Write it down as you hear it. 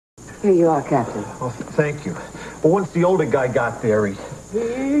Here you are, Captain. Oh, thank you. Well, once the older guy got there, he...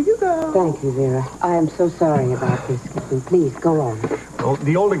 Here you go. Thank you, Vera. I am so sorry about this, Captain. Please, go on. Well,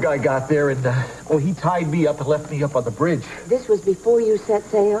 the older guy got there and, he tied me up and left me up on the bridge. This was before you set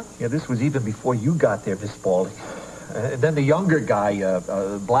sail? Yeah, this was even before you got there, Miss Spaulding. And then the younger guy,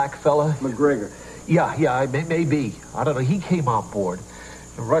 black fella. McGregor. Yeah, maybe. I don't know. He came on board.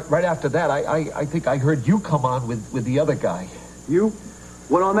 Right after that, I think I heard you come on with the other guy. You?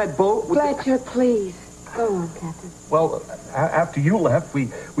 Went on that boat? Fletcher, please. Go on, Captain. Well, after you left, we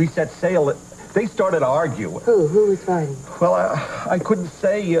set sail. They started to argue. Who was fighting? Well, I couldn't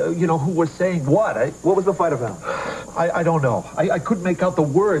say, who was saying what. What was the fight about? I don't know. I couldn't make out the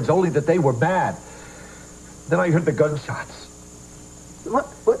words, only that they were mad. Then I heard the gunshots. What?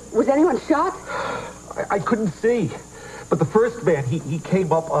 Was anyone shot? I couldn't see. But the first man, he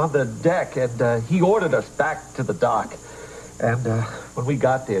came up on the deck, and he ordered us back to the dock. And when we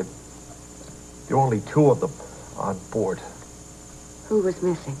got there were only two of them on board. Who was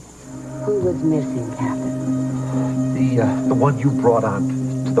missing? Who was missing, Captain? The one you brought on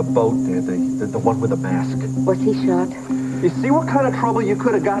to the boat there, the one with the mask. Was he shot? You see what kind of trouble you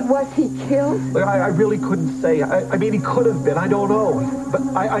could have got? Was he killed? I really couldn't say. I mean, he could have been. I don't know. But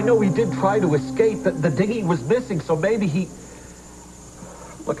I know he did try to escape. The dinghy was missing, so maybe he...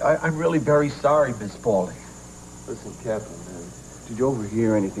 Look, I'm really very sorry, Miss Spaulding. Listen, Captain, did you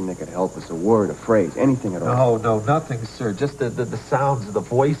overhear anything that could help us? A word, a phrase, anything at all? No, nothing, sir. Just the sounds of the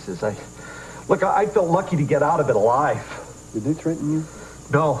voices. Look, I felt lucky to get out of it alive. Did they threaten you?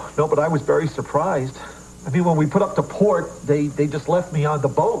 No, but I was very surprised. I mean, when we put up to port, they just left me on the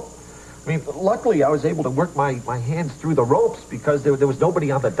boat. I mean, luckily I was able to work my hands through the ropes because there was nobody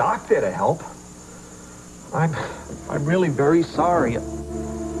on the dock there to help. I'm really very sorry.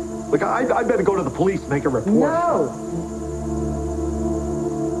 Look, I better go to the police and make a report. No!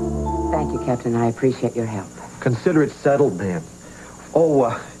 Thank you, Captain. I appreciate your help. Consider it settled, ma'am.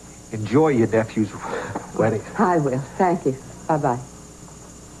 Oh, enjoy your nephew's wedding. I will. Thank you. Bye-bye.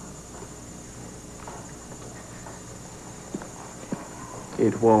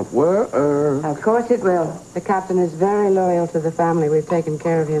 It won't work. Of course it will. The captain is very loyal to the family. We've taken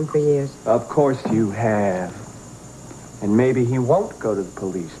care of him for years. Of course you have. And maybe he won't go to the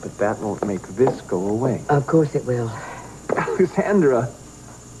police, but that won't make this go away. Of course it will. Alexandra,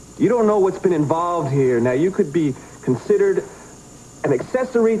 you don't know what's been involved here. Now, you could be considered an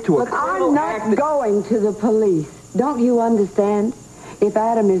accessory to a criminal I'm act. not going to the police. Don't you understand? If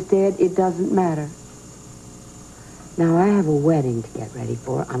Adam is dead, it doesn't matter. Now, I have a wedding to get ready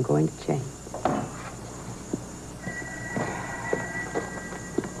for. I'm going to change.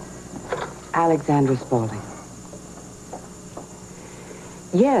 Alexandra Spaulding.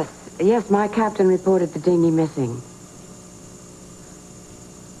 Yes, my captain reported the dinghy missing.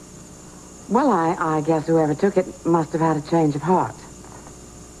 Well, I guess whoever took it must have had a change of heart.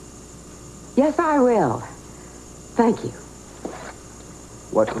 Yes, I will. Thank you.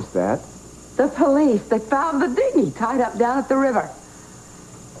 What was that? The police, they found the dinghy tied up down at the river.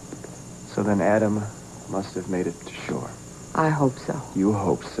 So then Adam must have made it to shore. I hope so. You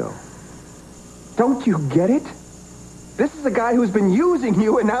hope so. Don't you get it? This is a guy who's been using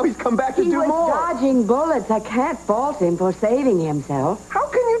you, and now he's come back to do more. He was dodging bullets. I can't fault him for saving himself. How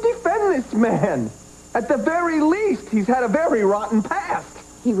can you defend this man? At the very least, he's had a very rotten past.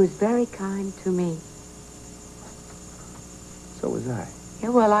 He was very kind to me. So was I. Yeah,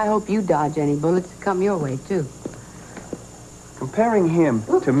 well, I hope you dodge any bullets that come your way, too. Comparing him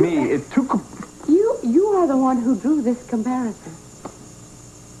to me is too... You are the one who drew this comparison.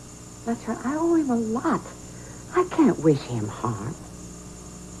 Fletcher, I owe him a lot. I can't wish him harm.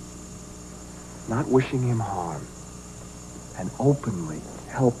 Not wishing him harm. And openly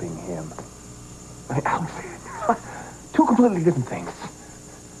helping him. Two completely different things.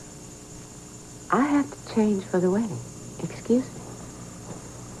 I have to change for the wedding. Excuse me.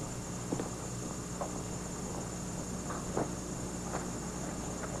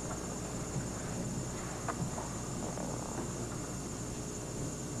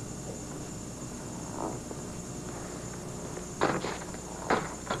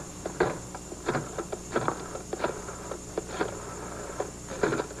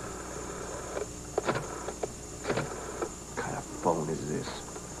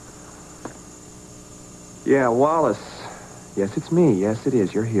 Yeah, Wallace. Yes, it's me. Yes, it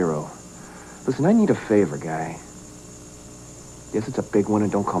is. Your hero. Listen, I need a favor, guy. Yes, it's a big one,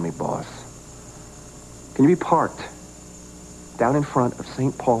 and don't call me boss. Can you be parked down in front of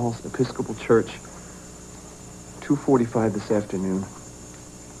St. Paul's Episcopal Church, 2:45 this afternoon?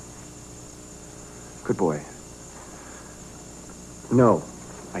 Good boy. No,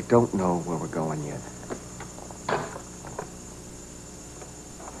 I don't know where we're going yet.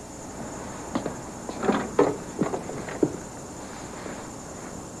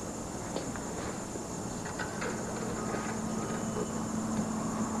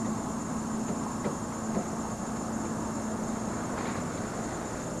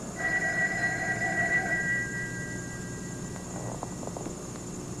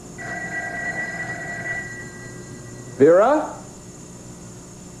 Vera?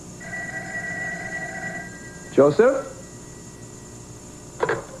 Joseph?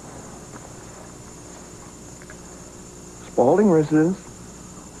 Spaulding residence.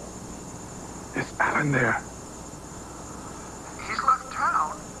 Is Alan there? He's left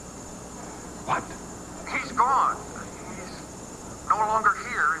town. What? He's gone. He's no longer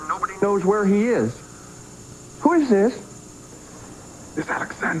here, and nobody Knows where he is. Who is this? Is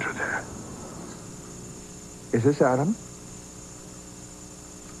Alexandra there? Is this Adam?